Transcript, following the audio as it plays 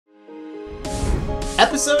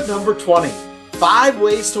Episode number 20, 5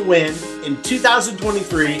 Ways to Win in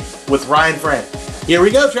 2023 with Ryan Frank. Here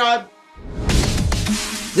we go, Tribe.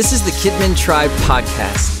 This is the Kidmin Tribe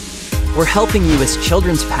podcast. We're helping you as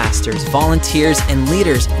children's pastors, volunteers, and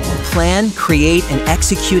leaders plan, create, and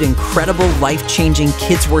execute incredible life-changing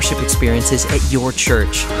kids worship experiences at your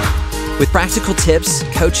church. With practical tips,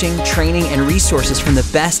 coaching, training, and resources from the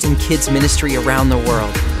best in kids ministry around the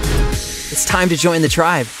world. It's time to join the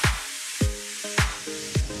tribe.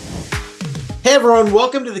 Hey everyone,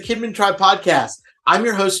 welcome to the Kidmin Tribe podcast. I'm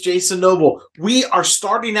your host, Jason Noble. We are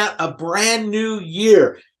starting out a brand new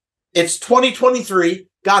year. It's 2023.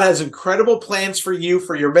 God has incredible plans for you,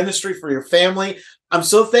 for your ministry, for your family. I'm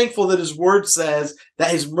so thankful that His Word says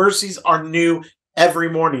that His mercies are new every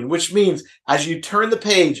morning, which means as you turn the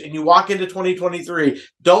page and you walk into 2023,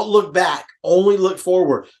 don't look back, only look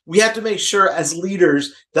forward. We have to make sure as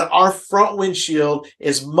leaders that our front windshield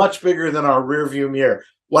is much bigger than our rear view mirror.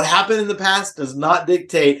 What happened in the past does not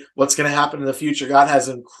dictate what's going to happen in the future. God has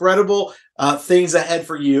incredible things ahead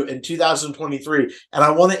for you in 2023. And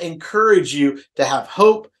I want to encourage you to have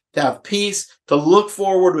hope, to have peace, to look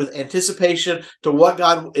forward with anticipation to what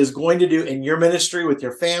God is going to do in your ministry, with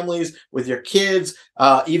your families, with your kids,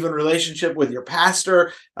 even relationship with your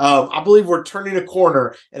pastor. I believe we're turning a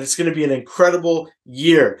corner and it's going to be an incredible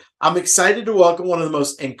year. I'm excited to welcome one of the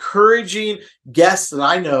most encouraging guests that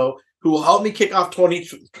I know who will help me kick off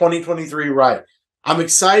 2023 right. I'm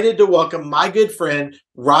excited to welcome my good friend,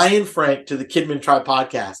 Ryan Frank, to the Kidmin Tribe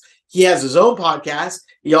podcast. He has his own podcast.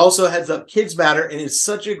 He also heads up KidzMatter and is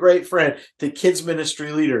such a great friend to kids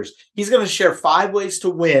ministry leaders. He's going to share 5 ways to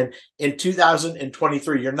win in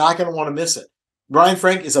 2023. You're not going to want to miss it. Ryan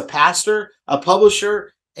Frank is a pastor, a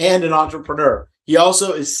publisher, and an entrepreneur. He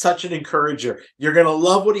also is such an encourager. You're going to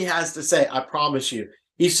love what he has to say, I promise you.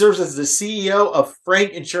 He serves as the CEO of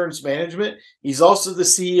Frank Insurance Management. He's also the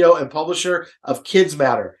CEO and publisher of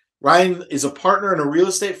KidzMatter. Ryan is a partner in a real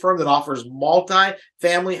estate firm that offers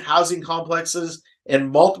multi-family housing complexes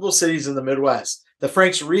in multiple cities in the Midwest. The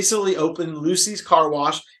Franks recently opened Luci's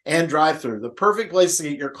Carwash and Drive-Thru, the perfect place to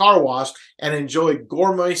get your car washed and enjoy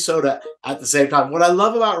gourmet soda at the same time. What I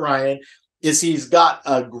love about Ryan is he's got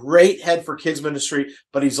a great head for kids ministry,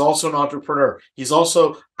 but he's also an entrepreneur. He's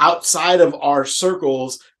also outside of our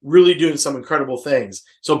circles really doing some incredible things.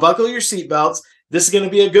 So buckle your seatbelts. This is going to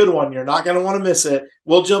be a good one. You're not going to want to miss it.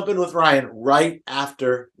 We'll jump in with Ryan right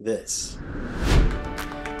after this.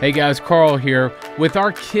 Hey guys, Carl here. With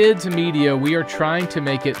our kids media, we are trying to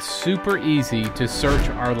make it super easy to search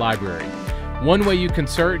our library. One way you can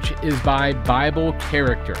search is by Bible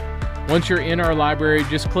character. Once you're in our library,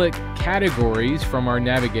 just click Categories from our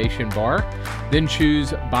navigation bar, then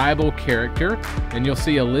choose Bible Character, and you'll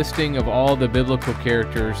see a listing of all the biblical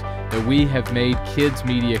characters that we have made kids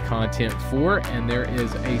media content for, and there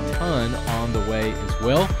is a ton on the way as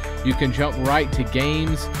well. You can jump right to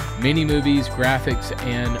games, mini movies, graphics,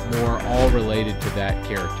 and more, all related to that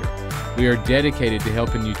character. We are dedicated to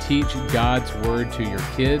helping you teach God's Word to your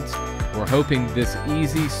kids. We're hoping this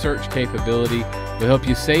easy search capability will help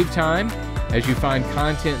you save time as you find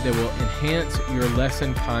content that will enhance your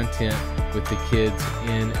lesson content with the kids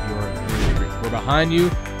in your ministry. We're behind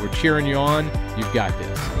you. We're cheering you on. You've got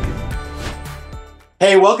this.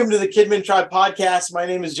 Hey, welcome to the Kidmin Tribe podcast. My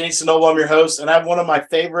name is Jason Noble. I'm your host, and I have one of my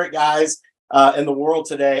favorite guys in the world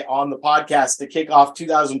today on the podcast to kick off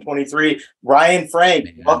 2023. Ryan Frank,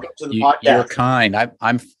 welcome to the podcast. You're kind.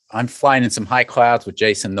 I'm flying in some high clouds with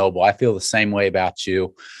Jason Noble. I feel the same way about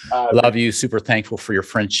you. Love you. Super thankful for your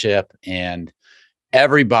friendship, and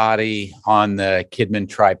everybody on the Kidmin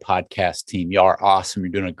Tribe podcast team. You are awesome.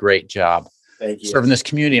 You're doing a great job. Thank you. Serving this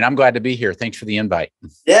community, and I'm glad to be here. Thanks for the invite.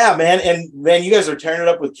 Yeah, man. And man, you guys are tearing it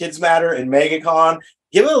up with KidzMatter and MegaCon.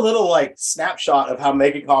 Give it a little snapshot of how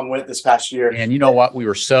MegaCon went this past year. And you know what? We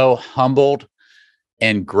were so humbled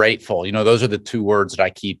and grateful. You know, those are the 2 words that I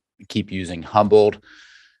keep using. Humbled,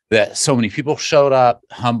 that so many people showed up,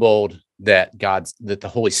 humbled that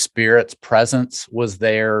the Holy Spirit's presence was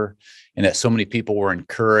there, and that so many people were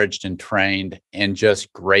encouraged and trained, and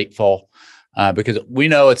just grateful because we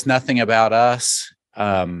know it's nothing about us,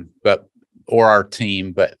 or our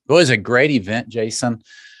team, but it was a great event, Jason.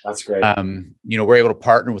 That's great. We're able to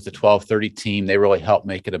partner with the 1230 team. They really helped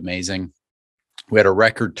make it amazing. We had a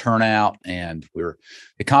record turnout, and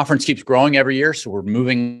the conference keeps growing every year. So we're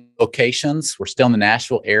moving locations. We're still in the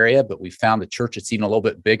Nashville area, but we found a church that's even a little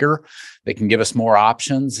bit bigger that can give us more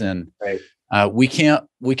options. And right. we can't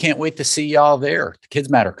wait to see y'all there. The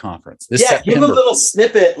KidzMatter conference this Give September. a little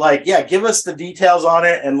snippet, give us the details on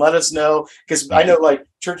it and let us know, because I know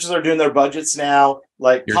churches are doing their budgets now.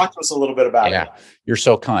 Talk to us a little bit about it. You're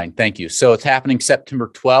so kind. Thank you. So it's happening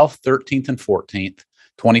September 12th, 13th, and 14th,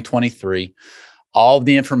 2023. All of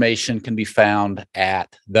the information can be found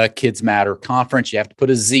at the KidzMatter conference. You have to put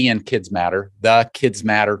a Z in KidzMatter, the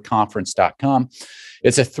KidzMatterconference.com.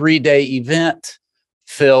 It's a 3-day event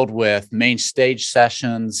filled with main stage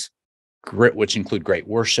sessions, which include great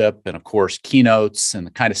worship and, of course, keynotes and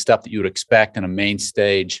the kind of stuff that you would expect in a main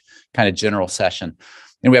stage kind of general session.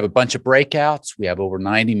 And we have a bunch of breakouts. We have over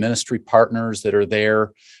 90 ministry partners that are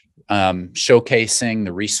there showcasing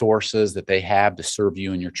the resources that they have to serve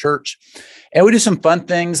you and your church. And we do some fun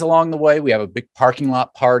things along the way. We have a big parking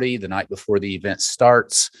lot party the night before the event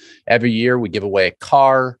starts. Every year we give away a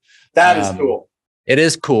car. That is cool. It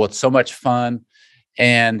is cool. It's so much fun.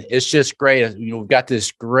 And it's just great. We've got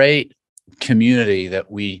this great community that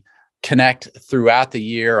we connect throughout the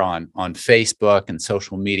year on Facebook and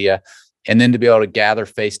social media. And then to be able to gather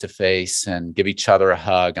face to face and give each other a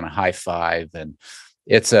hug and a high five. And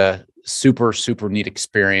it's a super, super neat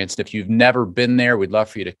experience. If you've never been there, we'd love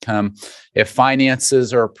for you to come. If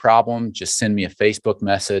finances are a problem, just send me a Facebook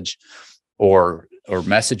message or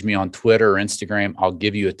message me on Twitter or Instagram. I'll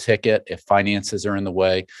give you a ticket if finances are in the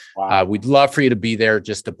way. Wow. We'd love for you to be there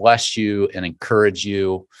just to bless you and encourage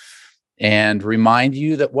you and remind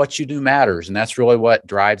you that what you do matters. And that's really what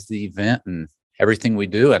drives the event and everything we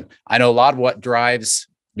do. And I know a lot of what drives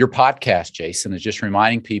your podcast, Jason, is just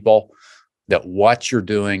reminding people that what you're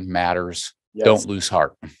doing matters. Yes. Don't lose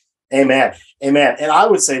heart. Amen. Amen. And I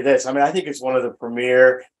would say this, I think it's one of the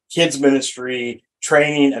premier kids ministry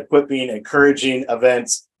training, equipping, encouraging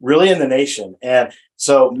events really in the nation. And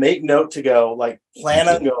so make note to go, plan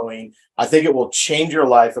on going. I think it will change your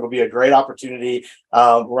life. It'll be a great opportunity.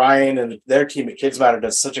 Ryan and their team at KidzMatter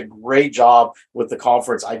does such a great job with the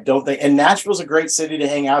conference. And Nashville's a great city to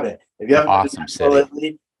hang out in. If you haven't been to Nashville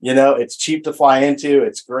lately, it's cheap to fly into.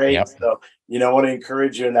 It's great. Yep. So, I want to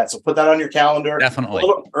encourage you in that. So put that on your calendar. Definitely. A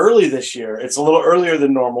little early this year. It's a little earlier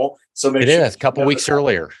than normal. So make sure it is a couple weeks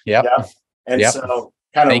earlier. Yep. Yeah. And so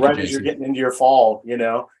kind of as you're getting into your fall,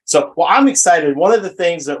 So, I'm excited. One of the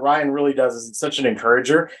things that Ryan really does is he's such an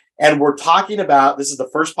encourager. And we're talking about, this is the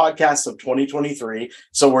first podcast of 2023.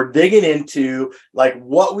 So we're digging into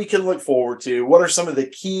what we can look forward to. What are some of the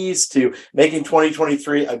keys to making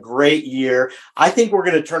 2023 a great year? I think we're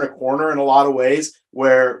going to turn a corner in a lot of ways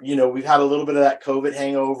where, we've had a little bit of that COVID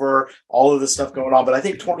hangover, all of this stuff going on. But I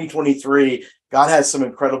think 2023, God has some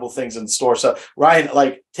incredible things in store. So Ryan,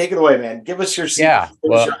 take it away, man. Give us your secrets. Yeah.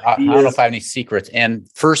 Well, I don't know if I have any secrets. And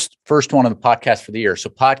first one on the podcast for the year. So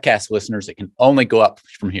podcast listeners, it can only go up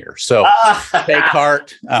from here. So take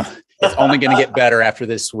heart. It's only going to get better after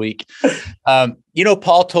this week. Paul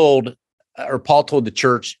told the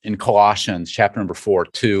church in Colossians chapter number 4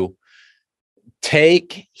 to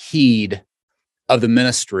take heed of the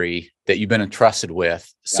ministry that you've been entrusted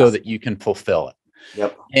with so that you can fulfill it.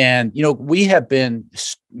 Yep. And, we have been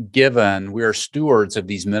given, we are stewards of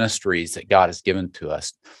these ministries that God has given to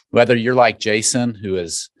us. Whether you're like Jason, who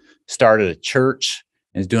has started a church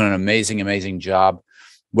and is doing an amazing, amazing job,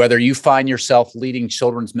 whether you find yourself leading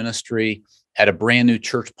children's ministry at a brand new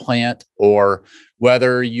church plant, or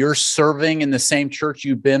whether you're serving in the same church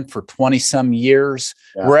you've been for 20 some years,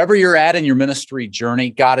 wherever you're at in your ministry journey,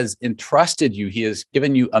 God has entrusted you. He has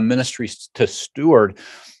given you a ministry to steward.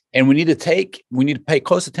 And we need to pay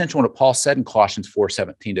close attention to what Paul said in Colossians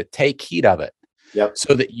 4:17, to take heed of it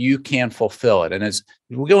so that you can fulfill it. And as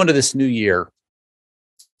we go into this new year,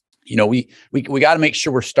 we got to make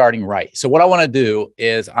sure we're starting right. So what I want to do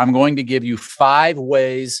is I'm going to give you 5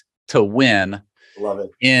 ways to win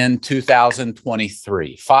in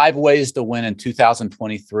 2023. 5 ways to win in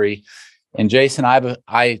 2023. And Jason,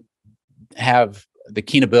 I have the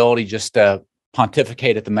keen ability just to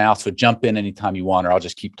pontificate at the mouth. So jump in anytime you want, or I'll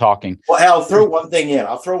just keep talking. Well, I'll throw one thing in.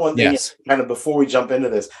 In kind of before we jump into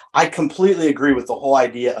this. I completely agree with the whole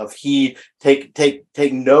idea of heed. Take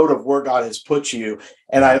note of where God has put you.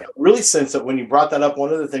 And I really sense that when you brought that up,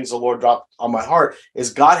 one of the things the Lord dropped on my heart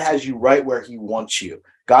is God has you right where he wants you.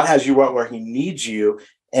 God has you right where he needs you.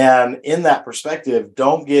 And in that perspective,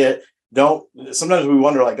 sometimes we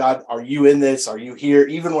wonder, God, are you in this? Are you here?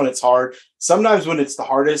 Even when it's hard, sometimes when it's the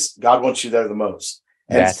hardest, God wants you there the most.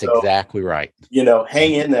 And that's exactly right.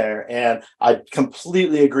 Hang in there. And I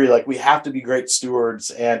completely agree. We have to be great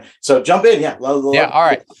stewards. And so jump in. Yeah. All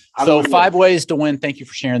right. So 5 ways to win. Thank you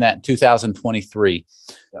for sharing that in 2023.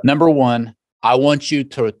 Yep. Number 1, I want you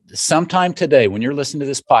to, sometime today, when you're listening to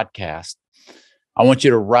this podcast, I want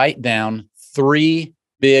you to write down 3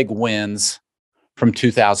 big wins from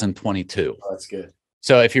 2022. Oh, that's good.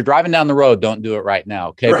 So if you're driving down the road, don't do it right now.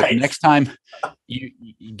 Okay. Right. But next time you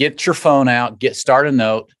get your phone out, start a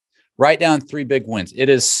note, write down 3 big wins. It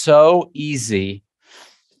is so easy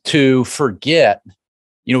to forget.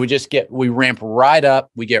 We ramp right up.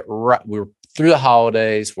 We're through the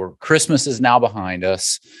holidays, where Christmas is now behind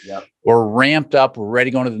us. Yep. We're ramped up. We're ready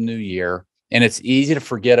going to the new year. And it's easy to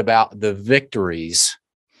forget about the victories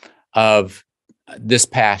of this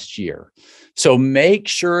past year. So make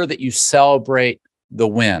sure that you celebrate the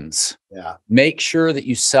wins. Yeah. Make sure that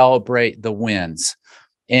you celebrate the wins,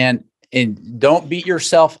 and don't beat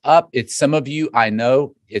yourself up. It's some of you, I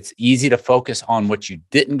know it's easy to focus on what you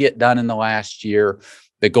didn't get done in the last year,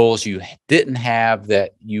 the goals you didn't have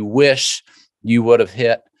that you wish you would have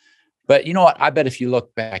hit. But you know what? I bet if you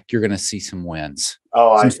look back, you're going to see some wins,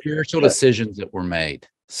 some spiritual decisions that were made,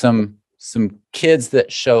 some kids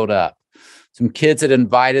that showed up, some kids that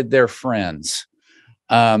invited their friends.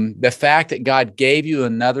 The fact that God gave you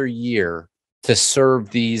another year to serve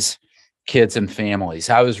these kids and families.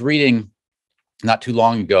 I was reading not too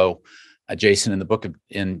long ago, Jason, in the book of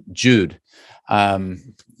Jude,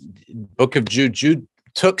 book of Jude. Jude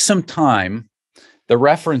took some time. The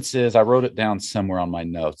reference is, I wrote it down somewhere on my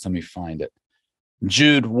notes. Let me find it.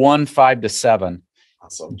 Jude 1:5-7.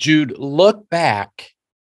 Awesome. Jude looked back,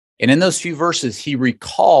 and in those few verses, he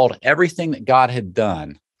recalled everything that God had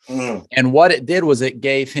done. And what it did was it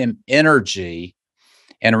gave him energy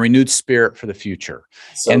and a renewed spirit for the future.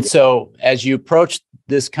 So as you approach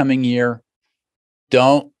this coming year,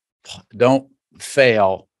 don't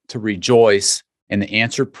fail to rejoice in the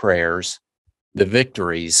answered prayers, the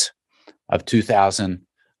victories of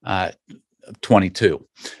 2022.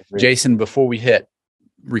 Jason, before we hit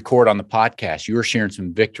record on the podcast, you were sharing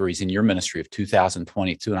some victories in your ministry of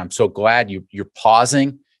 2022. And I'm so glad you're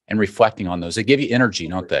pausing and reflecting on those. They give you energy,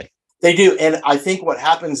 don't they? They do. And I think what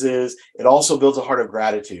happens is it also builds a heart of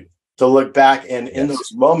gratitude to look back and in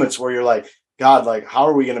those moments where you're like, God, like, how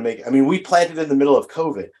are we going to make it? I mean, we planted in the middle of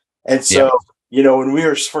COVID. And so, when we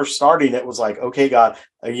were first starting, it was like, okay, God,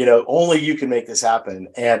 only you can make this happen.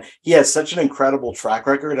 And he has such an incredible track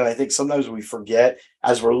record. And I think sometimes we forget,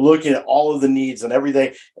 as we're looking at all of the needs and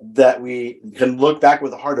everything, that we can look back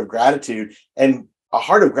with a heart of gratitude. And a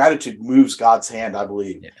heart of gratitude moves God's hand, I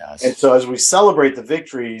believe. Yes. And so as we celebrate the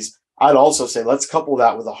victories, I'd also say, let's couple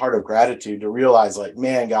that with a heart of gratitude to realize, like,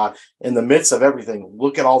 man, God, in the midst of everything,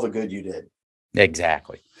 look at all the good you did.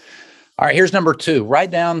 Exactly. All right, here's number 2.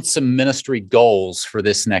 Write down some ministry goals for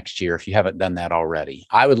this next year if you haven't done that already.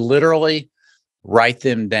 I would literally write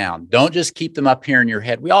them down. Don't just keep them up here in your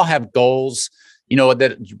head. We all have goals,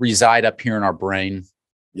 that reside up here in our brain.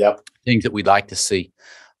 Yep. Things that we'd like to see,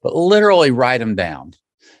 but literally write them down.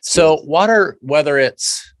 So whether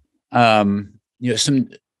it's,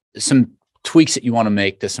 some tweaks that you want to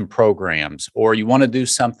make to some programs, or you want to do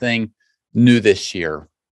something new this year,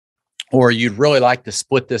 or you'd really like to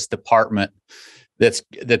split this department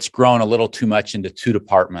that's grown a little too much into 2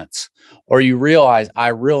 departments, or you realize I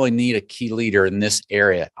really need a key leader in this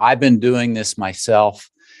area. I've been doing this myself,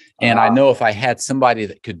 and I know if I had somebody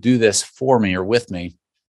that could do this for me or with me,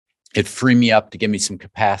 it'd free me up to give me some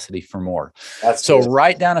capacity for more. So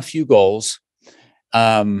write down a few goals,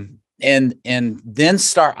 and then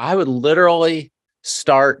I would literally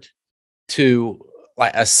start to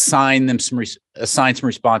assign some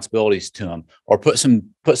responsibilities to them, or put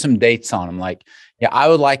some dates on them. Like, I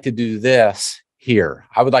would like to do this here.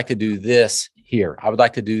 I would like to do this here. I would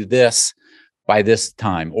like to do this by this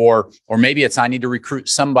time, or maybe it's, I need to recruit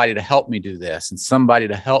somebody to help me do this and somebody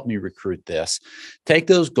to help me recruit this. Take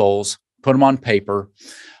those goals, put them on paper,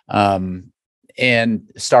 and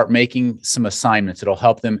start making some assignments that'll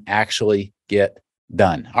help them actually get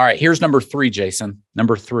done. All right, here's number 3, Jason.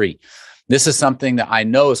 Number 3. This is something that I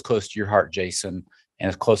know is close to your heart, Jason, and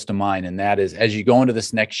it's close to mine. And that is, as you go into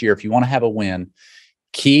this next year, if you want to have a win,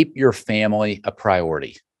 keep your family a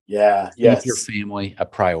priority. Yes. Keep your family a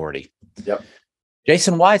priority. Yep.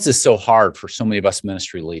 Jason, why is this so hard for so many of us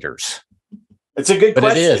ministry leaders? It's a good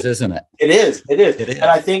question. It is, isn't it? It is. And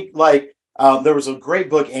I think, there was a great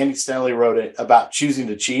book, Andy Stanley wrote it, about choosing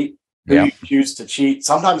to cheat. Who you choose to cheat.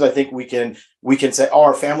 Sometimes I think we can say,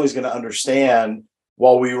 our family's going to understand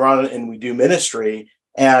while we run and we do ministry,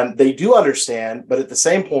 and they do understand. But at the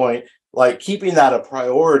same point, keeping that a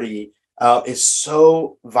priority is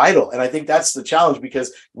so vital. And I think that's the challenge,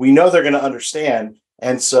 because we know they're going to understand.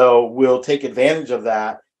 And so we'll take advantage of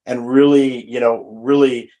that and really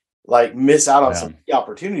miss out on some key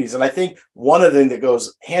opportunities. And I think one of the things that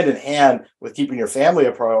goes hand in hand with keeping your family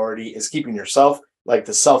a priority is keeping yourself like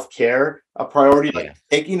the self-care a priority, like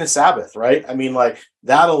taking a Sabbath, right? I mean, like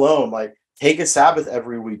that alone, like take a Sabbath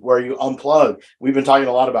every week where you unplug. We've been talking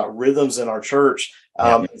a lot about rhythms in our church.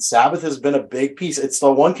 And Sabbath has been a big piece. It's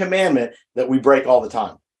the one commandment that we break all the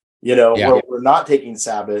time, where we're not taking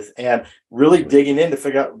Sabbath and really digging in to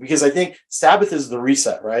figure out, because I think Sabbath is the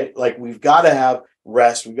reset, right? Like we've got to have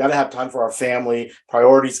rest. We've got to have time for our family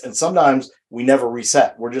priorities. And sometimes we never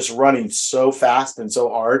reset. We're just running so fast and so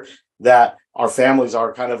hard that our families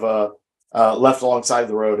are kind of left alongside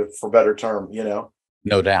the road, for better term,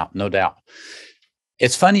 No doubt. No doubt.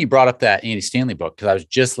 It's funny you brought up that Andy Stanley book, because I was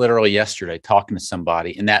just literally yesterday talking to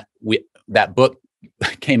somebody, and that book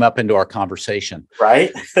came up into our conversation.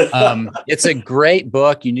 Right. It's a great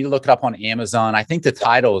book. You need to look it up on Amazon. I think the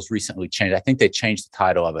title has recently changed. I think they changed the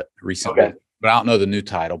title of it recently, but I don't know the new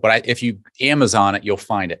title. But if you Amazon it, you'll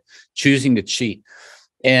find it. Choosing to Cheat.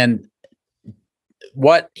 And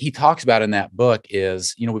what he talks about in that book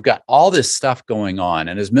is, we've got all this stuff going on,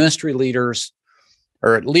 and as ministry leaders,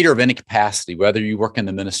 or a leader of any capacity, whether you work in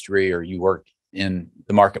the ministry or you work in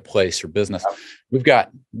the marketplace or business, we've got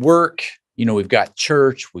work, we've got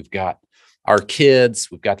church, we've got our kids,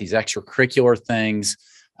 we've got these extracurricular things.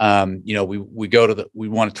 We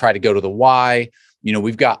want to try to go to the Y.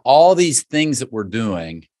 We've got all these things that we're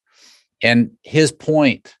doing. And his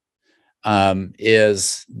point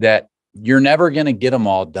is that you're never going to get them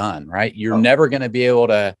all done, right? You're never going to be able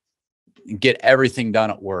to get everything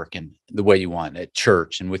done at work and the way you want, at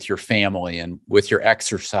church and with your family and with your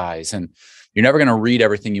exercise. And you're never going to read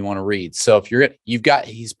everything you want to read. So if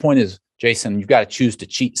his point is, Jason, you've got to choose to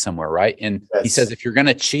cheat somewhere, right? And he says, if you're going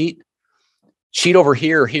to cheat over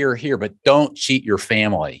here, but don't cheat your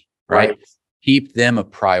family, right? Keep them a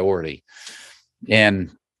priority.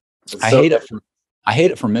 And I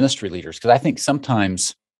hate it for ministry leaders, because I think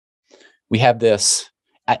sometimes we have this,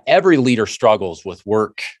 every leader struggles with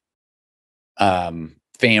work,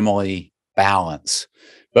 family balance.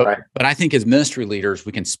 But I think as ministry leaders,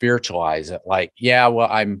 we can spiritualize it. Like,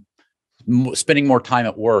 I'm spending more time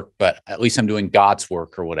at work, but at least I'm doing God's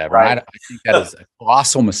work or whatever. I think that is a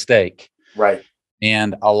colossal mistake. Right.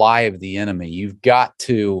 And a lie of the enemy. You're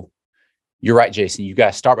right, Jason. You've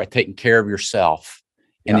got to start by taking care of yourself.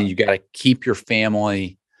 And then you got to keep your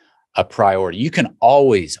family a priority. You can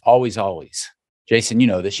always, Jason, you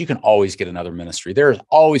know this, you can always get another ministry. There's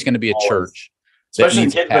always going to be a church, especially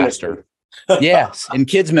in kids ministry. Yes, in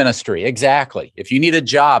kids ministry. Exactly. If you need a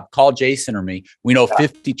job, call Jason or me. We know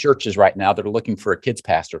 50 churches right now that are looking for a kids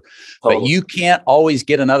pastor. But you can't always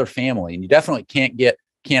get another family, and you definitely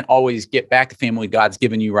can't always get back the family God's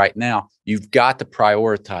given you right now. You've got to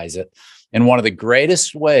prioritize it. And one of the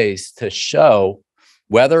greatest ways to show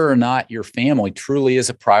whether or not your family truly is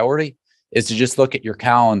a priority is to just look at your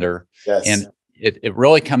calendar. Yes. And it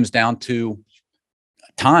really comes down to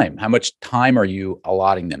time. How much time are you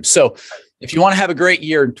allotting them? So if you want to have a great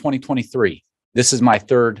year in 2023, this is my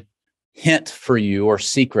third hint for you, or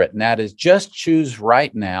secret, and that is just choose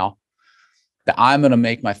right now that I'm going to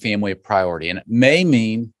make my family a priority. And it may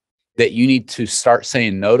mean that you need to start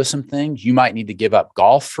saying no to some things. You might need to give up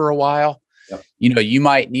golf for a while. Yep. You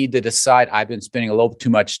might need to decide, I've been spending a little too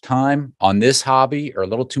much time on this hobby, or a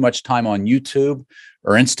little too much time on YouTube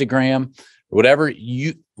or Instagram, or whatever.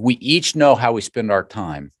 We each know how we spend our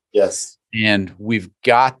time. Yes. And we've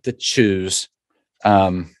got to choose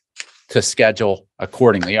to schedule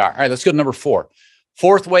accordingly. All right, let's go to number 4.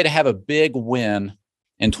 Fourth way to have a big win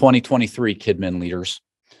in 2023, KidMin leaders: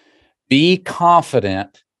 be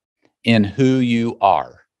confident in who you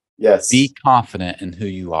are. Yes. Be confident in who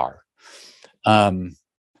you are.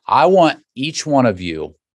 I want each one of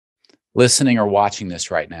you listening or watching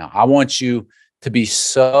this right now, I want you to be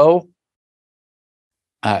so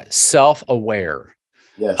self-aware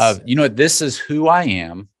of, this is who I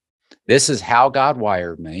am. This is how God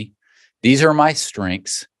wired me. These are my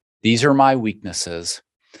strengths. These are my weaknesses.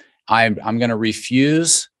 I'm going to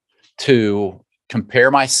refuse to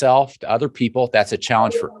compare myself to other people. That's a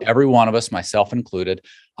challenge for every one of us, myself included.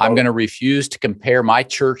 I'm going to refuse to compare my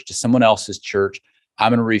church to someone else's church.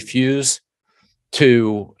 I'm going to refuse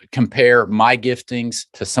to compare my giftings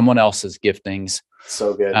to someone else's giftings.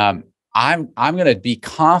 So good. I'm going to be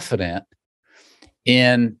confident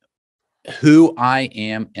in who I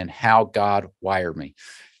am and how God wired me.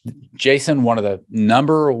 Jason, one of the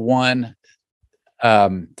number one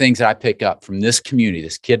things that I pick up from this community,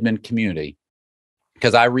 this KidMin community,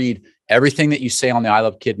 because I read everything that you say on the I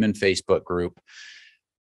Love KidMin Facebook group,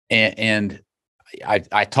 and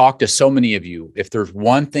I talk to so many of you. If there's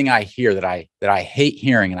one thing I hear that I hate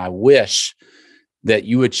hearing, and I wish that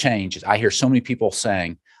you would change, I hear so many people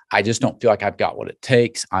saying, I just don't feel like I've got what it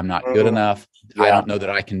takes. I'm not good enough. Yeah. I don't know that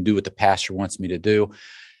I can do what the pastor wants me to do.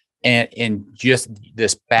 And just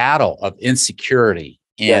this battle of insecurity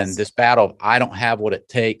and this battle of I don't have what it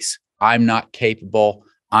takes. I'm not capable.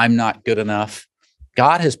 I'm not good enough.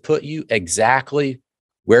 God has put you exactly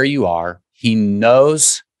where you are. He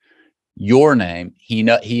knows your name.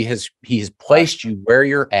 He has placed you where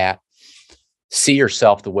you're at. See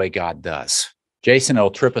yourself the way God does. Jason, it'll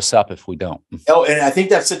trip us up if we don't. Oh, and I think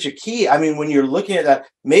that's such a key. I mean, when you're looking at that,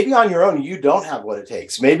 maybe on your own, you don't have what it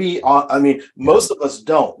takes. Maybe, most of us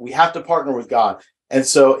don't. We have to partner with God. And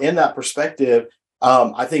so in that perspective,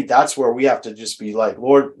 I think that's where we have to just be like,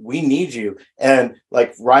 Lord, we need you. And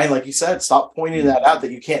like Ryan, like you said, stop pointing that out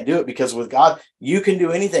that you can't do it, because with God, you can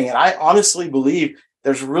do anything. And I honestly believe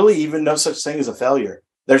there's really even no such thing as a failure.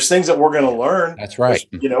 There's things that we're going to learn. That's right.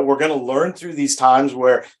 We're going to learn through these times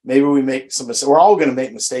where maybe we make some mistakes. We're all going to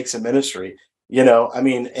make mistakes in ministry,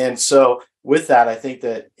 and so with that, I think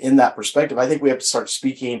that in that perspective, I think we have to start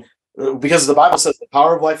speaking, because the Bible says the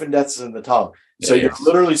power of life and death is in the tongue. So you're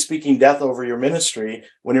literally speaking death over your ministry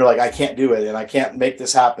when you're like, I can't do it and I can't make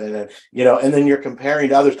this happen. And, and then you're comparing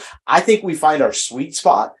to others. I think we find our sweet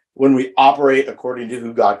spot when we operate according to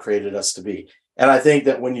who God created us to be. And I think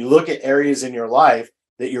that when you look at areas in your life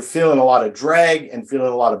that you're feeling a lot of drag and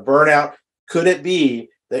feeling a lot of burnout, could it be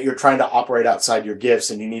that you're trying to operate outside your gifts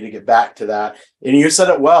and you need to get back to that? And you said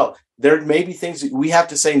it well, there may be things that we have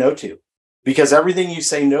to say no to, because everything you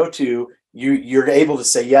say no to, you're able to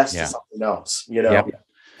say yes to something else,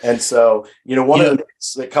 And so, one of the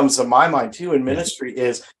things that comes to my mind too in ministry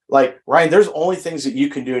is like, Ryan, there's only things that you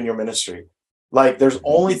can do in your ministry. Like there's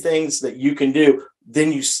only things that you can do.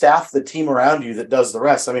 Then you staff the team around you that does the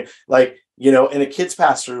rest. I mean, like, in a kids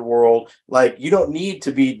pastor world, like you don't need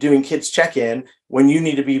to be doing kids check-in when you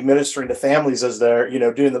need to be ministering to families as they're,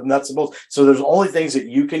 doing the nuts and bolts. So there's only things that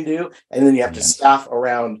you can do. And then you have to staff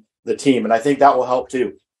around the team. And I think that will help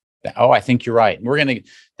too. Oh, I think you're right.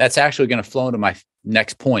 That's actually going to flow into my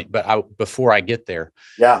next point. But before I get there,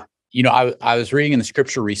 I was reading in the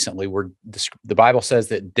scripture recently where the Bible says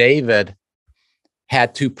that David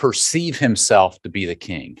had to perceive himself to be the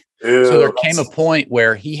king. Ew, so there came a point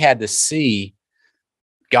where he had to see,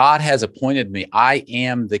 God has appointed me. I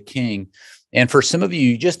am the king. And for some of you,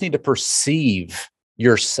 you just need to perceive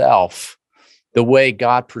yourself the way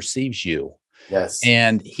God perceives you. Yes.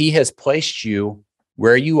 And he has placed you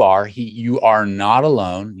where you are. You are not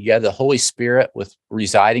alone. You have the Holy Spirit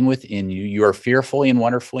residing within you. You are fearfully and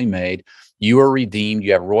wonderfully made. You are redeemed.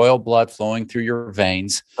 You have royal blood flowing through your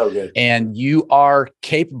veins. Oh, good. And you are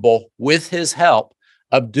capable, with his help,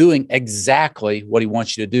 of doing exactly what he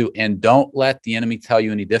wants you to do. And don't let the enemy tell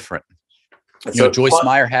you any different. Joyce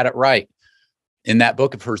Meyer had it right in that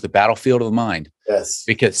book of hers, The Battlefield of the Mind. Yes.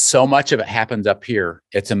 Because so much of it happens up here.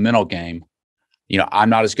 It's a mental game. I'm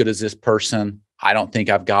not as good as this person. I don't think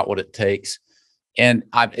I've got what it takes. And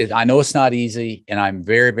I know it's not easy. And I'm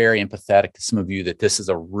very, very empathetic to some of you that this is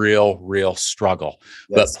a real, real struggle.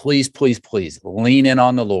 Yes. But please, please, please lean in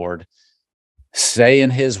on the Lord. Say in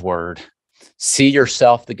his word. See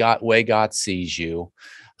yourself the way God sees you.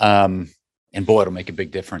 And boy, it'll make a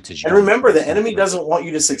big difference. And remember, the enemy doesn't want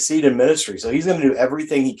you to succeed in ministry. So he's going to do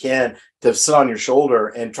everything he can to sit on your shoulder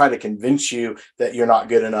and try to convince you that you're not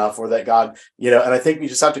good enough or that God, and I think we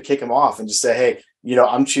just have to kick him off and just say, hey,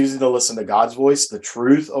 I'm choosing to listen to God's voice, the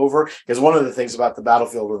truth over. Because one of the things about the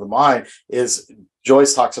battlefield of the mind is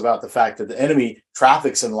Joyce talks about the fact that the enemy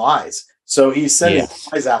traffics in lies. So he's sending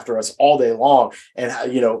lies after us all day long. And,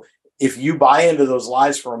 if you buy into those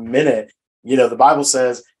lies for a minute, the Bible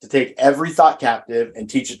says to take every thought captive and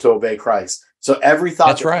teach it to obey Christ. So every thought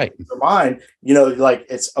that's right in your mind, like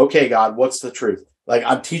it's okay, God, what's the truth? Like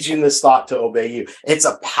I'm teaching this thought to obey you. It's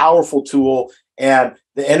a powerful tool, and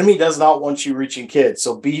the enemy does not want you reaching kids.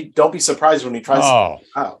 So don't be surprised when he tries to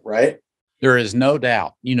out, right? There is no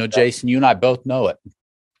doubt. Jason, you and I both know it.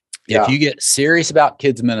 If you get serious about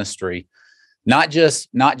kids ministry, not just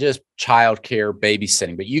childcare,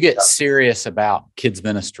 babysitting, but you get serious about kids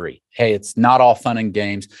ministry. Hey, it's not all fun and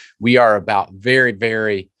games. We are about very,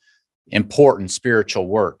 very important spiritual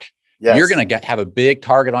work. Yes. You're going to have a big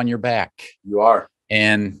target on your back. You are.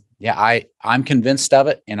 And I'm convinced of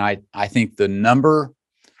it. And I think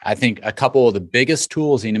a couple of the biggest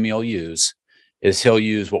tools the enemy will use is he'll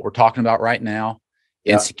use what we're talking about right now.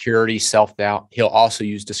 Insecurity, self-doubt. He'll also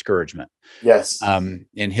use discouragement. Yes. And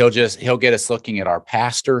he'll get us looking at our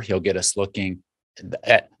pastor. He'll get us looking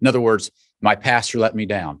at, in other words, my pastor let me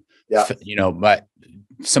down. Yeah. But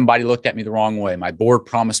somebody looked at me the wrong way. My board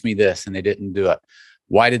promised me this and they didn't do it.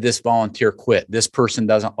 Why did this volunteer quit? This person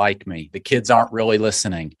doesn't like me. The kids aren't really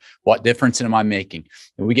listening. What difference am I making?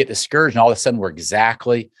 And we get discouraged, and all of a sudden we're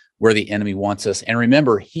exactly where the enemy wants us. And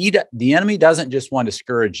remember, the enemy doesn't just want to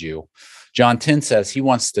discourage you. John 10 says he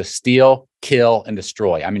wants to steal, kill, and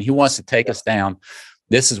destroy. I mean, he wants to take us down.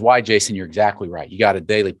 This is why, Jason, you're exactly right. You got to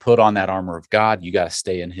daily put on that armor of God. You got to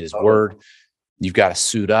stay in his word. You've got to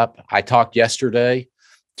suit up. I talked yesterday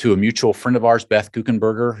to a mutual friend of ours, Beth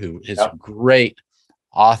Kuchenberger, who is a great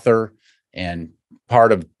author and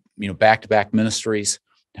part of, Back-to-Back Ministries.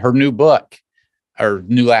 Her new book, or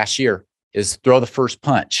new last year, is Throw the First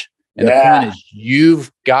Punch. And the point is,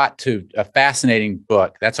 you've got to, a fascinating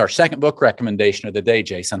book. That's our second book recommendation of the day,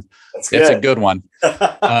 Jason. That's a good one.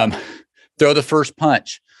 Throw the First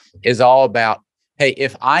Punch is all about, hey,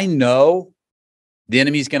 if I know the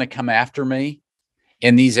enemy's going to come after me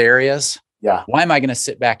in these areas, why am I going to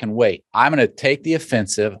sit back and wait? I'm going to take the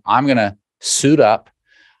offensive. I'm going to suit up.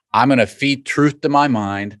 I'm going to feed truth to my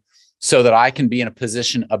mind so that I can be in a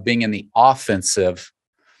position of being in the offensive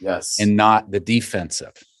and not the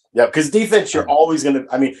defensive. Yeah, because defense, you're always going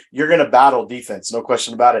to, you're going to battle defense, no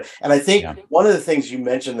question about it. And I think one of the things you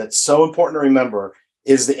mentioned that's so important to remember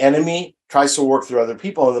is the enemy tries to work through other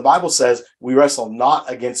people. And the Bible says we wrestle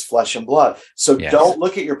not against flesh and blood. So don't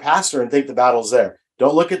look at your pastor and think the battle's there.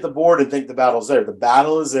 Don't look at the board and think the battle's there. The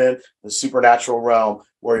battle is in the supernatural realm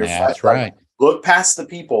where you're fighting. That's right. Look past the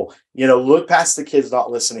people, look past the kids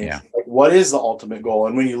not listening. Like, what is the ultimate goal?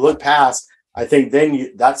 And when you look past, I think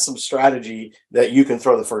then that's some strategy that you can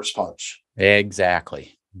throw the first punch.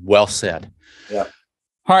 Exactly. Well said. Yeah.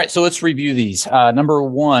 All right. So let's review these. Number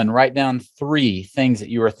one, write down 3 things that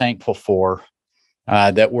you are thankful for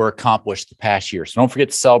that were accomplished the past year. So don't forget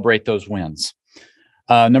to celebrate those wins.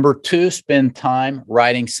 Number 2, spend time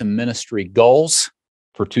writing some ministry goals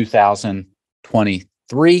for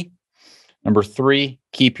 2023. Number 3,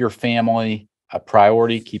 keep your family a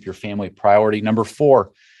priority. Keep your family a priority. Number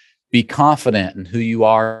 4, be confident in who you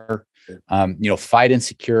are. Fight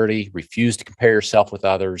insecurity. Refuse to compare yourself with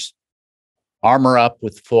others. Armor up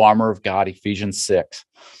with the full armor of God, Ephesians 6.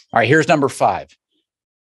 All right, here's number 5.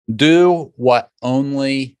 Do what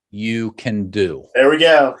only you can do. There we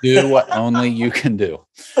go. Do what only you can do.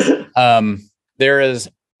 There is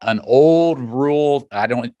an old rule. I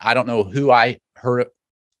don't know who I heard it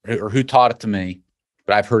or who taught it to me,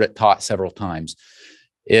 but I've heard it taught several times.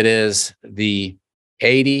 It is the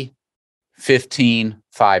 80-15-5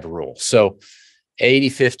 rule. So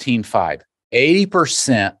 80-15-5.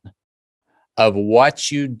 80% of what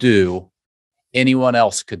you do, anyone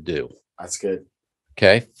else could do. That's good.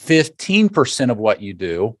 Okay. 15% of what you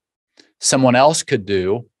do, someone else could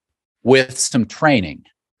do with some training.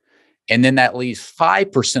 And then that leaves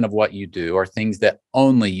 5% of what you do are things that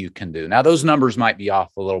only you can do. Now, those numbers might be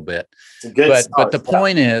off a little bit, but the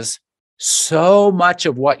point is, so much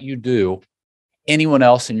of what you do, anyone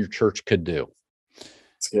else in your church could do.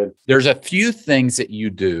 That's good. There's a few things that you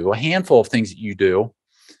do, a handful of things that you do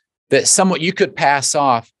that somewhat you could pass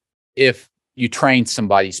off if you trained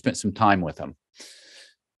somebody, spent some time with them.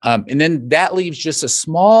 And then that leaves just a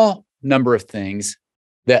small number of things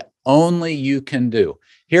that only you can do.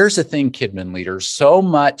 Here's the thing, Kidmin leaders, so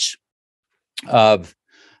much of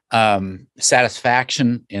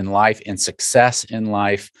satisfaction in life and success in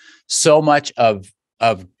life, so much of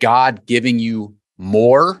God giving you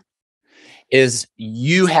more is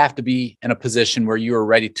you have to be in a position where you are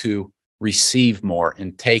ready to receive more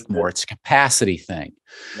and take more. It's a capacity thing.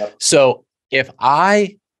 Yep. So if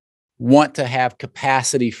I want to have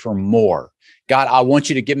capacity for more, God, I want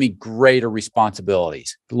you to give me greater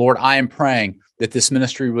responsibilities. Lord, I am praying that this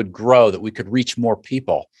ministry would grow, that we could reach more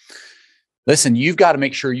people. Listen, you've got to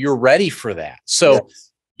make sure you're ready for that. So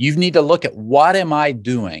you need to look at, what am I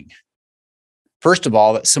doing? First of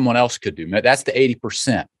all, that someone else could do. That's the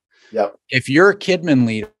 80%. Yep. If you're a Kidmin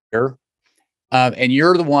leader and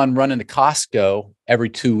you're the one running to Costco every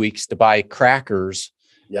 2 weeks to buy crackers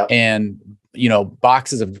and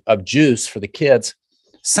boxes of juice for the kids,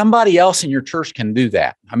 somebody else in your church can do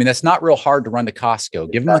that. I mean, that's not real hard to run to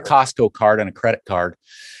Costco. Give them a Costco card and a credit card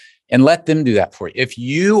and let them do that for you. If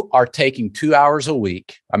you are taking 2 hours a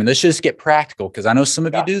week, I mean, let's just get practical, because I know some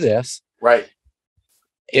of you do this. Right.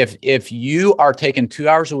 If you are taking 2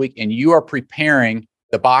 hours a week and you are preparing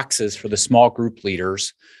the boxes for the small group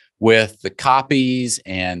leaders with the copies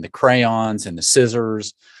and the crayons and the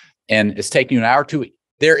scissors, and it's taking you an hour or 2 weeks,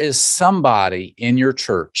 there is somebody in your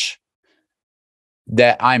church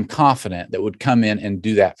that I'm confident that would come in and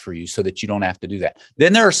do that for you so that you don't have to do that.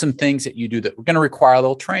 Then there are some things that you do that are going to require a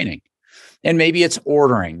little training. And maybe it's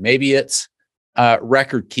ordering, maybe it's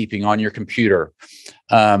record keeping on your computer.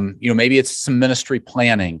 Maybe it's some ministry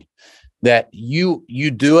planning that you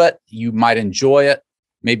do it. You might enjoy it.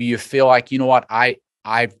 Maybe you feel like, you know what,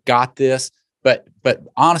 I've got this. But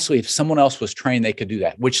honestly, if someone else was trained, they could do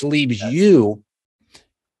that, which leaves you,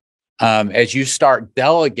 as you start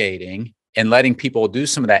delegating and letting people do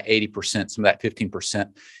some of that 80%, some of that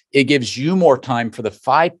 15%, it gives you more time for the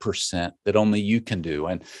 5% that only you can do.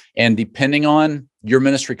 And depending on your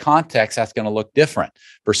ministry context, that's going to look different.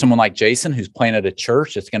 For someone like Jason, who's planted a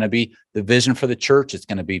church, it's going to be the vision for the church. It's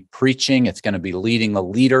going to be preaching. It's going to be leading the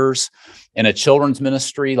leaders. In a children's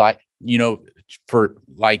ministry, for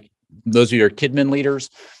those of your Kidmin leaders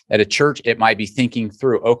at a church, it might be thinking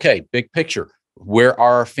through, okay, big picture. Where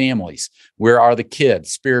are our families? Where are the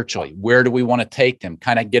kids spiritually? Where do we want to take them?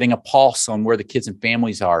 Kind of getting a pulse on where the kids and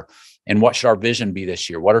families are, and what should our vision be this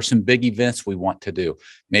year? What are some big events we want to do?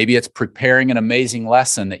 Maybe it's preparing an amazing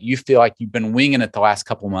lesson that you feel like you've been winging it the last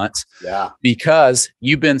couple of months because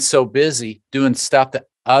you've been so busy doing stuff that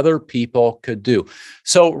other people could do.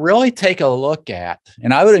 So really take a look at,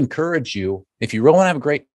 and I would encourage you, if you really want to have a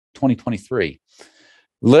great 2023,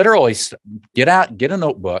 literally get a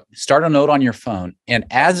notebook, start a note on your phone, and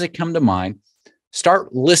as it come to mind,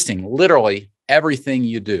 start listing literally everything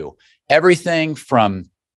you do, everything from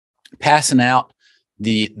passing out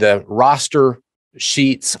the roster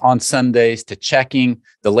sheets on Sundays to checking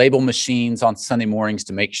the label machines on Sunday mornings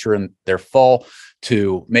to make sure they're full,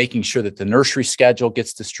 to making sure that the nursery schedule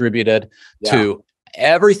gets distributed, to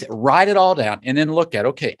everything. Write it all down and then look at,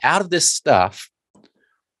 okay, out of this stuff,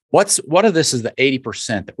 what of this is the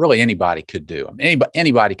 80% that really anybody could do? I mean,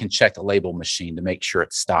 anybody can check the label machine to make sure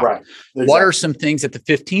it's stopped. Right. Exactly. What are some things that the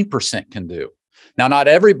 15% can do? Now, not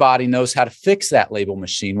everybody knows how to fix that label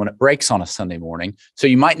machine when it breaks on a Sunday morning. So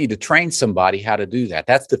you might need to train somebody how to do that.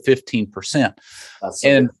 That's the 15%.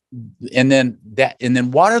 And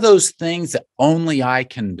then what are those things that only I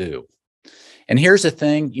can do? And here's the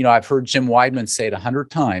thing, I've heard Jim Weidman say it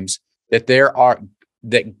 100 times that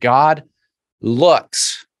that God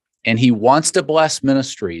looks and he wants to bless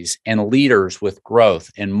ministries and leaders with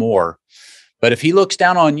growth and more. But if he looks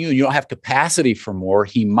down on you and you don't have capacity for more,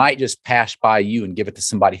 he might just pass by you and give it to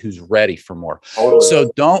somebody who's ready for more. Totally.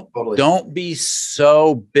 So don't be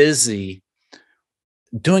so busy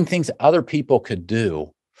doing things that other people could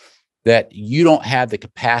do that you don't have the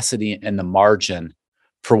capacity and the margin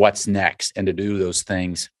for what's next, and to do those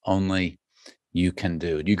things only you can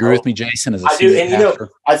do. Do you agree with me, Jason? I do. And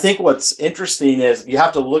I think what's interesting is you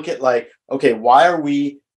have to look at okay, why are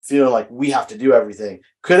we feeling like we have to do everything?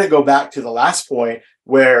 Could it go back to the last point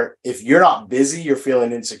where if you're not busy, you're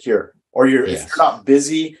feeling insecure, or if you're not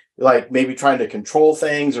busy, maybe trying to control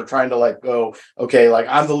things or trying to go, okay,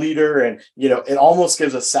 I'm the leader, and it almost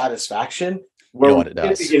gives us satisfaction where we're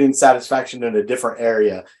going to be getting satisfaction in a different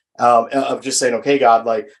area. Of just saying, okay, God,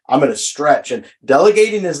 I'm going to stretch. And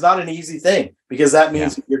delegating is not an easy thing, because that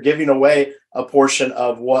means you're giving away a portion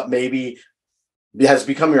of what maybe has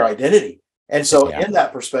become your identity. And so in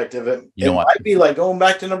that perspective, it might be going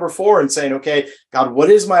back to number 4 and saying, okay, God,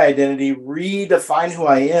 what is my identity? Redefine who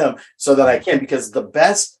I am so that I can, because the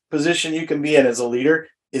best position you can be in as a leader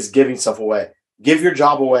is giving stuff away. Give your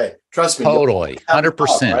job away. Trust me. Totally.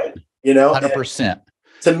 100%. Right? 100%.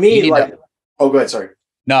 To me, oh, go ahead. Sorry.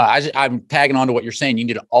 No, I'm tagging on to what you're saying. You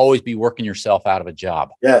need to always be working yourself out of a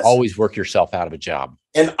job. Yes. Always work yourself out of a job.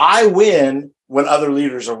 And I win when other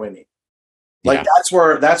leaders are winning. That's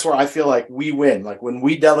where I feel like we win, when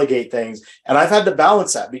we delegate things. And I've had to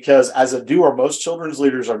balance that, because as a doer, most children's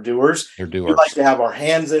leaders are doers. They're doers. We like to have our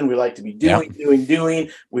hands in. We like to be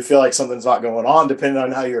doing. We feel like something's not going on, depending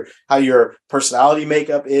on how your personality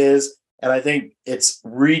makeup is. And I think it's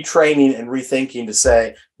retraining and rethinking to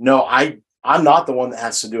say, no, I'm not the one that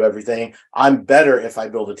has to do everything. I'm better if I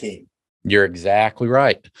build a team. You're exactly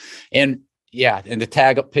right. And and to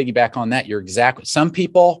piggyback on that, some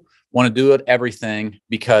people want to do everything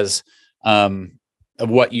because of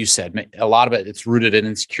what you said. A lot of it's rooted in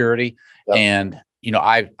insecurity. Yep. And,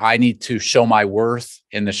 I need to show my worth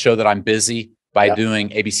and to show that I'm busy by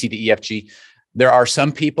doing A, B, C, D, E, F, G. There are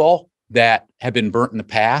some people that have been burnt in the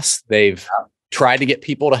past. They've tried to get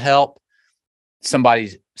people to help.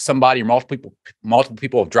 Somebody or multiple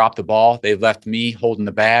people have dropped the ball. They've left me holding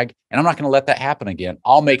the bag, and I'm not going to let that happen again.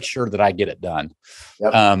 I'll make sure that I get it done.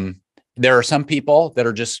 Yep. There are some people that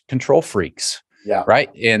are just control freaks, right?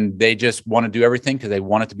 And they just want to do everything because they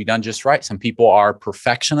want it to be done just right. Some people are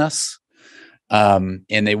perfectionists, and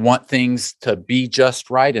they want things to be just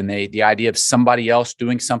right. And the idea of somebody else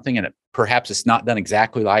doing something and perhaps it's not done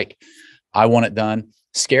exactly like I want it done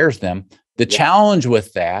scares them. The challenge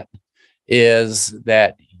with that is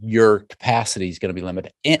that your capacity is going to be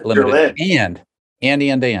limited.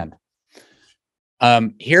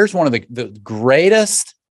 Here's one of the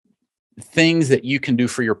greatest things that you can do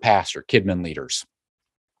for your pastor, Kidmin leaders.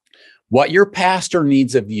 What your pastor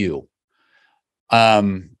needs of you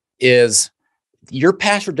is your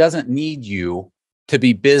pastor doesn't need you to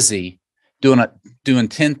be busy doing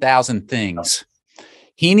 10,000 things.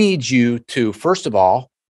 He needs you to, first of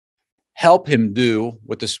all, help him do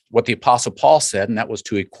what the Apostle Paul said, and that was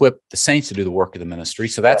to equip the saints to do the work of the ministry.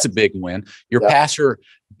 So that's a big win. Your pastor,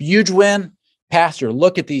 huge win. Pastor,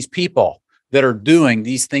 look at these people that are doing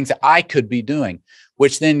these things that I could be doing,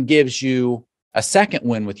 which then gives you a second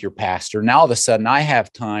win with your pastor. Now, all of a sudden, I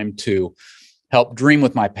have time to help dream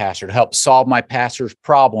with my pastor, to help solve my pastor's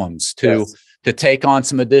problems, to take on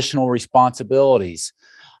some additional responsibilities.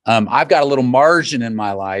 I've got a little margin in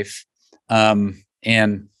my life.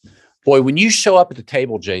 And boy, when you show up at the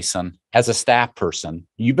table, Jason, as a staff person,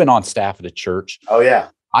 you've been on staff at a church. Oh, yeah.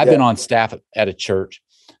 I've been on staff at a church.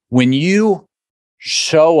 When you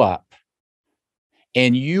show up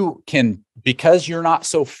and you can, because you're not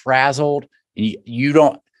so frazzled, and you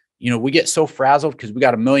don't, we get so frazzled because we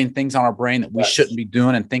got a million things on our brain that we shouldn't be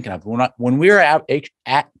doing and thinking of. When we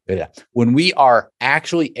are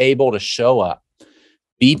actually able to show up,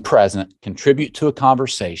 be present, contribute to a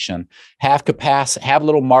conversation, have capacity, have a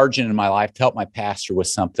little margin in my life to help my pastor with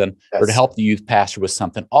something, or to help the youth pastor with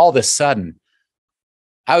something, all of a sudden,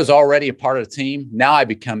 I was already a part of the team. Now I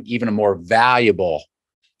become even a more valuable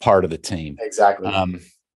part of the team. Exactly.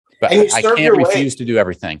 But I can't refuse to do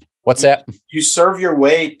everything. What's that? You serve your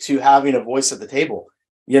way to having a voice at the table.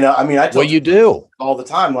 I tell you do all the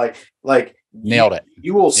time, like nailed it.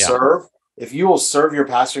 You will serve. If you will serve your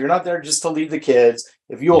pastor, you're not there just to lead the kids.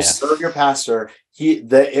 If you will serve your pastor,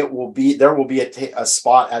 there will be a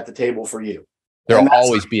spot at the table for you. There'll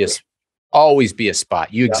always be a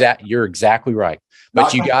spot. You're exactly right.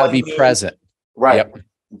 But you got to be present. Right. Yep.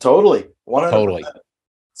 Totally. 100%. Totally.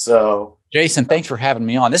 So, Jason, thanks for having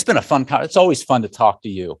me on. It's been a fun it's always fun to talk to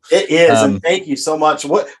you. It is. And thank you so much.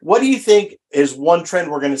 What do you think is one trend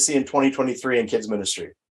we're going to see in 2023 in kids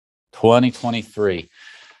ministry? 2023.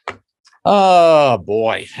 Oh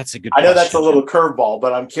boy, that's a good question. I know that's a little curveball,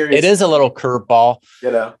 but I'm curious. It is a little curveball.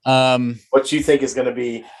 What you think is going to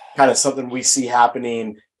be kind of something we see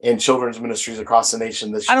happening in children's ministries across the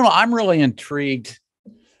nation this year? I don't know. I'm really intrigued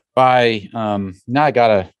by now I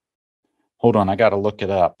gotta look it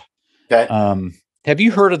up. Okay. Have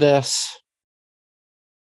you heard of this?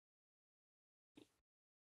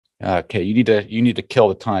 Okay, you need to kill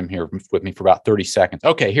the time here with me for about 30 seconds.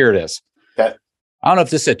 Okay, here it is. Okay. I don't know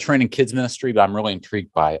if this is a trend in kids ministry, but I'm really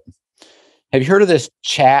intrigued by it. Have you heard of this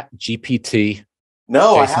Chat GPT?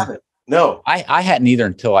 No, Jason? I haven't. No. I hadn't either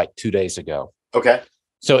until like 2 days ago. Okay.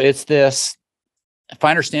 So it's this, if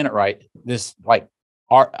I understand it right, this like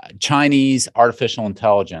Chinese artificial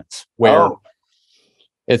intelligence where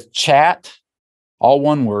it's chat, all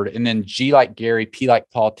one word, and then G like Gary, P like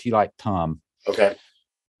Paul, T like Tom. Okay.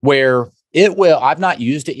 Where it will, I've not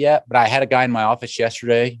used it yet, but I had a guy in my office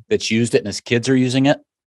yesterday that's used it and his kids are using it.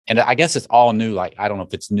 And I guess it's all new. Like, I don't know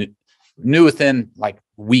if it's new within like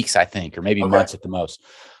weeks, I think, or maybe months at the most.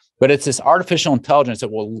 But it's this artificial intelligence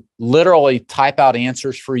that will literally type out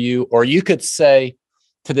answers for you. Or you could say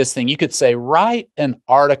to this thing, write an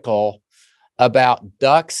article about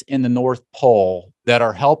ducks in the North Pole that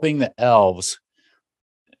are helping the elves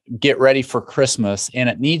get ready for Christmas. And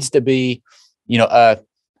it needs to be,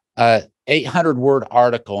 a 800-word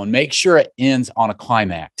article, and make sure it ends on a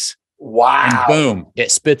climax. Wow. And boom,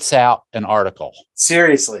 it spits out an article.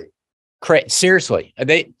 Seriously. Seriously.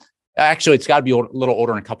 It's got to be a little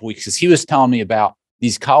older in a couple of weeks, because he was telling me about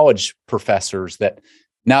these college professors that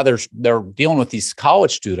now they're dealing with these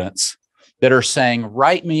college students that are saying,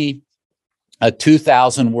 write me a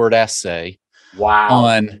 2,000-word essay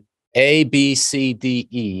on A, B, C, D,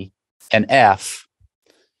 E, and F,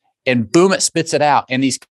 and boom, it spits it out. And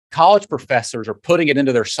these college professors are putting it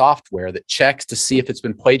into their software that checks to see if it's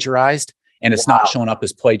been plagiarized, and it's not showing up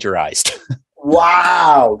as plagiarized.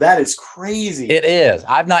 Wow, that is crazy. It is.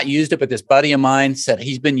 I've not used it, but this buddy of mine said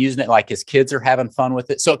he's been using it, like his kids are having fun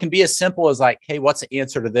with it. So it can be as simple as like, hey, what's the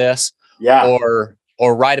answer to this? Yeah.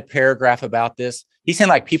 Or write a paragraph about this. He's saying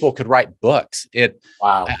like people could write books.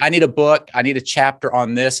 I need a book. I need a chapter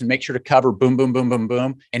on this, and make sure to cover boom, boom, boom, boom,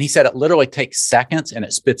 boom. And he said it literally takes seconds and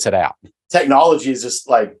it spits it out. Technology is just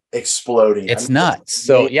like exploding. It's nuts.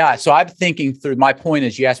 So yeah. So I'm thinking through, my point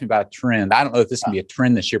is, you asked me about a trend. I don't know if this can be a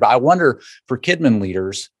trend this year, but I wonder for Kidmin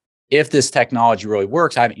leaders, if this technology really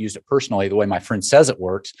works. I haven't used it personally the way my friend says it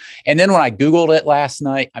works. And then when I Googled it last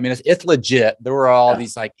night, I mean, it's legit. There were all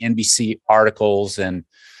these like NBC articles and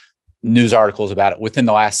news articles about it within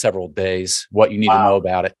the last several days, what you need to know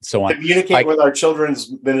about it, and so on. Communicate with our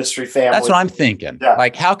children's ministry family. That's what I'm thinking. Yeah.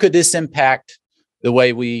 Like, how could this impact the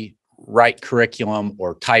way we write curriculum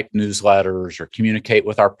or type newsletters or communicate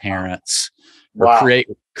with our parents or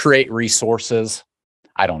create resources?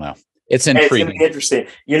 I don't know. It's intriguing. It's going to be interesting.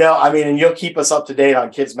 And you'll keep us up to date on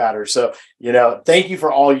KidzMatter. So, thank you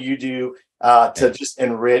for all you do to just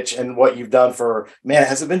enrich and what you've done for, man,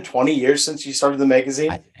 has it been 20 years since you started the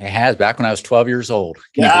magazine? It has, back when I was 12 years old.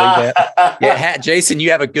 Can you believe that? Yeah, Jason, you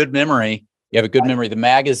have a good memory. The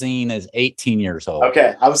magazine is 18 years old.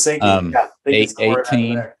 Okay. I was thinking,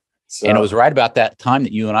 18. So, and it was right about that time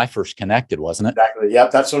that you and I first connected, wasn't it? Exactly.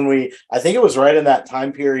 Yep. That's when I think it was right in that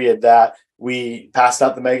time period that we passed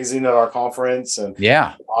out the magazine at our conference. And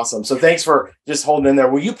yeah, awesome. So thanks for just holding in there.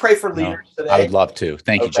 Will you pray for leaders today? I would love to.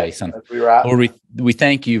 Thank you, Jason. Lord, we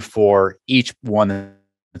thank you for each one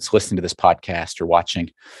that's listening to this podcast or watching.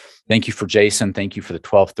 Thank you for Jason. Thank you for the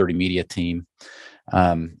 1230 media team.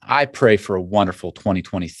 I pray for a wonderful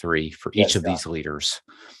 2023 for each of these leaders.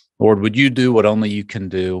 Lord, would you do what only you can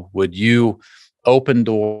do? Would you open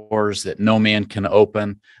doors that no man can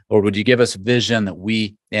open? Lord, would you give us vision that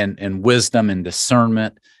we and wisdom and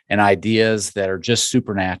discernment and ideas that are just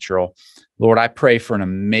supernatural? Lord, I pray for an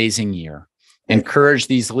amazing year. Encourage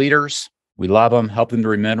these leaders. We love them. Help them to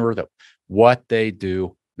remember that what they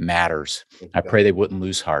do matters. I pray they wouldn't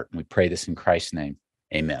lose heart. And we pray this in Christ's name.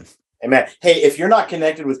 Amen. Amen. Hey, if you're not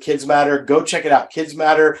connected with KidzMatter, go check it out.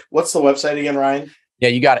 KidzMatter. What's the website again, Ryan? Yeah,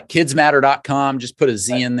 you got it. KidzMatter.com. Just put a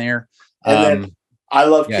Z in there. And then I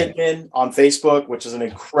Love Kidmin on Facebook, which is an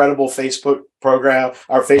incredible Facebook program,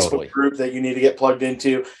 our Facebook group that you need to get plugged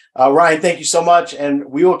into. Ryan, thank you so much. And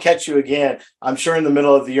we will catch you again. I'm sure in the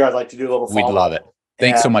middle of the year, I'd like to do a little follow-up. We'd love it.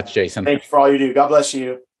 Thanks so much, Jason. Thank you for all you do. God bless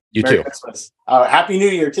you. You Merry too. Christmas. Happy New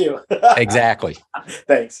Year, too. Exactly.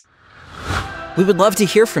 Thanks. We would love to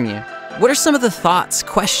hear from you. What are some of the thoughts,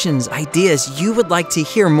 questions, ideas you would like to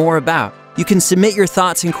hear more about? You can submit your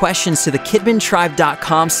thoughts and questions to the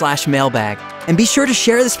KidminTribe.com/mailbag. And be sure to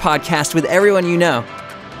share this podcast with everyone you know.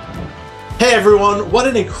 Hey everyone, what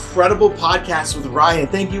an incredible podcast with Ryan.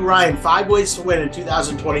 Thank you, Ryan. 5 ways to win in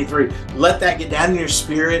 2023. Let that get down in your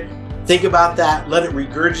spirit. Think about that. Let it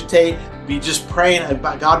regurgitate. Be just praying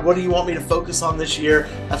about, God, what do you want me to focus on this year?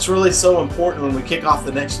 That's really so important when we kick off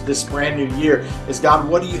this brand new year is, God,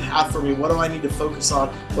 what do you have for me? What do I need to focus on?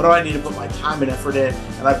 What do I need to put my time and effort in?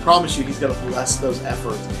 And I promise you, he's going to bless those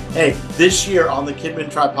efforts. Hey, this year on the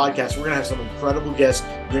Kidmin Tribe podcast, we're going to have some incredible guests.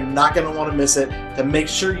 You're not going to want to miss it. To make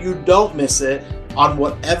sure you don't miss it, on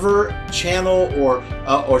whatever channel or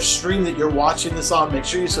stream that you're watching this on, make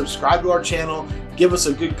sure you subscribe to our channel. Give us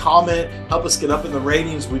a good comment. Help us get up in the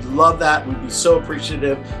ratings. We'd love that. We'd be so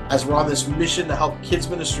appreciative as we're on this mission to help kids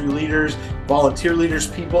ministry leaders, volunteer leaders,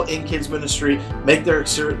 people in kids ministry make their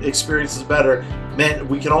experiences better. Man,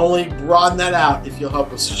 we can only broaden that out if you'll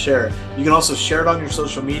help us to share it. You can also share it on your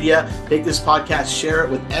social media. Take this podcast, share it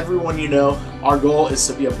with everyone you know. Our goal is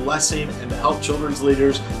to be a blessing and to help children's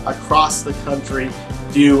leaders across the country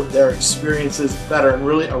do their experiences better and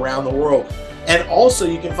really around the world. And also,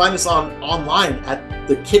 you can find us online at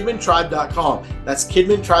thekidmintribe.com. That's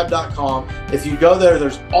kidmintribe.com. If you go there,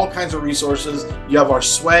 there's all kinds of resources. You have our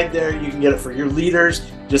swag there. You can get it for your leaders,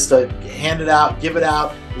 just to hand it out, give it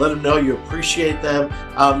out, let them know you appreciate them.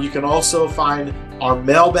 You can also find our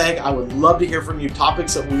mailbag. I would love to hear from you,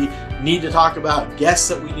 topics that we need to talk about, guests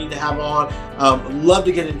that we need to have on. Love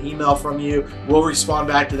to get an email from you. We'll respond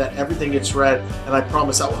back to that. Everything gets read, and I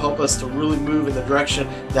promise that will help us to really move in the direction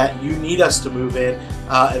that you need us to move in,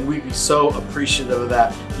 and we'd be so appreciative of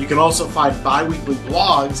that. You can also find bi-weekly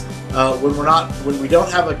blogs. When we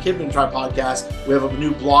don't have a Kidmin Tribe podcast, we have a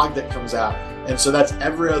new blog that comes out. And so that's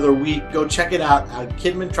every other week. Go check it out at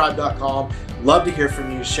kidmintribe.com. Love to hear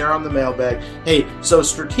from you. Share on the mailbag. Hey, so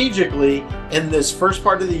strategically, in this first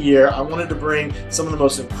part of the year, I wanted to bring some of the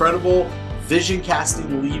most incredible vision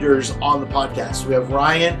casting leaders on the podcast. We have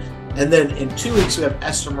Ryan, and then in 2 weeks, we have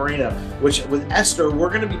Esther Marino, which with Esther, we're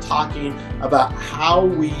going to be talking about how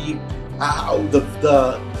the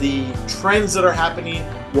trends that are happening,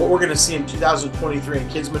 what we're going to see in 2023 in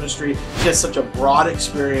kids ministry. She has such a broad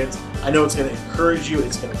experience. I know it's going to encourage you.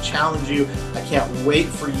 It's going to challenge you. I can't wait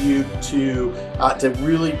for you to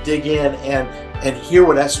really dig in and hear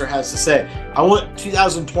what Esther has to say. I want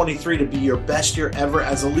 2023 to be your best year ever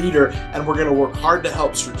as a leader, and we're going to work hard to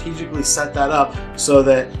help strategically set that up so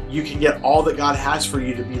that you can get all that God has for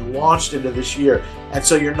you to be launched into this year. And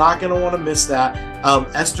so you're not going to want to miss that.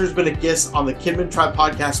 Esther's been a guest on the Kidmin Tribe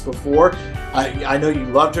podcast before. I know you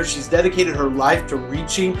loved her. She's dedicated her life to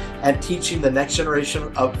reaching and teaching the next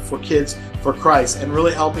generation for kids kids for Christ and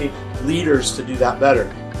really helping leaders to do that better.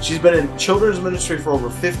 She's been in children's ministry for over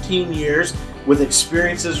 15 years with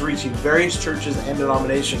experiences reaching various churches and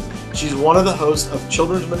denominations. She's one of the hosts of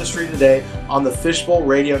Children's Ministry Today on the Fishbowl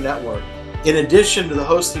Radio Network. In addition to the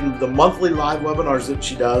hosting the monthly live webinars that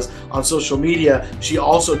she does on social media, she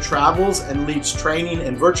also travels and leads training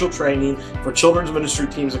and virtual training for children's ministry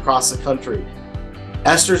teams across the country.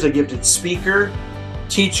 Esther's a gifted speaker,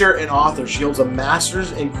 teacher, and author. She holds a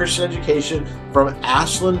master's in Christian education from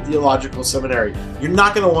Ashland Theological Seminary. You're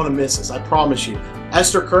not going to want to miss this, I promise you.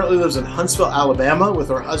 Esther currently lives in Huntsville, Alabama with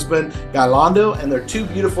her husband, Gailando, and their two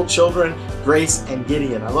beautiful children, Grace and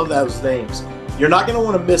Gideon. I love those names. You're not going to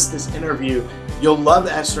want to miss this interview. You'll love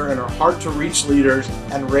Esther and her heart to reach leaders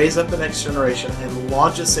and raise up the next generation and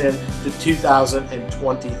launch us into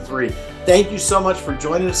 2023. Thank you so much for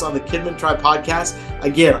joining us on the Kidmin Tribe podcast.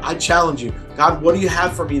 Again, I challenge you. God, what do you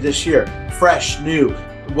have for me this year? Fresh, new.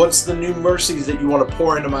 What's the new mercies that you want to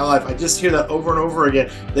pour into my life? I just hear that over and over again,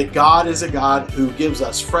 that God is a God who gives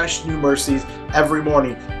us fresh, new mercies every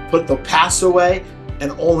morning. Put the past away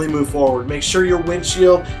and only move forward. Make sure your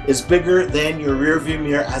windshield is bigger than your rear view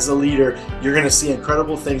mirror. As a leader, you're going to see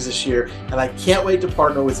incredible things this year. And I can't wait to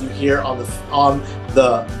partner with you here on the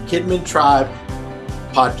Kidmin Tribe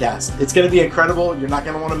podcast. It's going to be incredible. You're not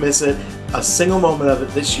going to want to miss it. A single moment of it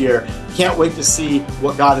this year. Can't wait to see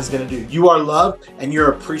what God is going to do. You are loved and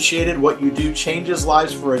you're appreciated. What you do changes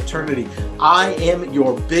lives for eternity. I am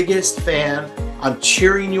your biggest fan. I'm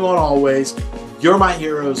cheering you on always. You're my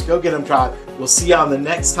heroes. Go get them, Tribe. We'll see you on the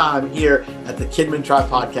next time here at the Kidmin Tribe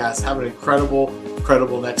podcast. Have an incredible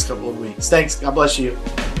next couple of weeks. Thanks. God bless you.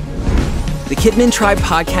 The Kidmin Tribe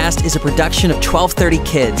podcast is a production of 1230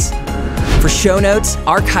 Kids. For show notes,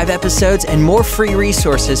 archive episodes, and more free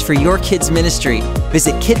resources for your kids' ministry,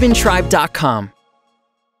 visit kidmintribe.com.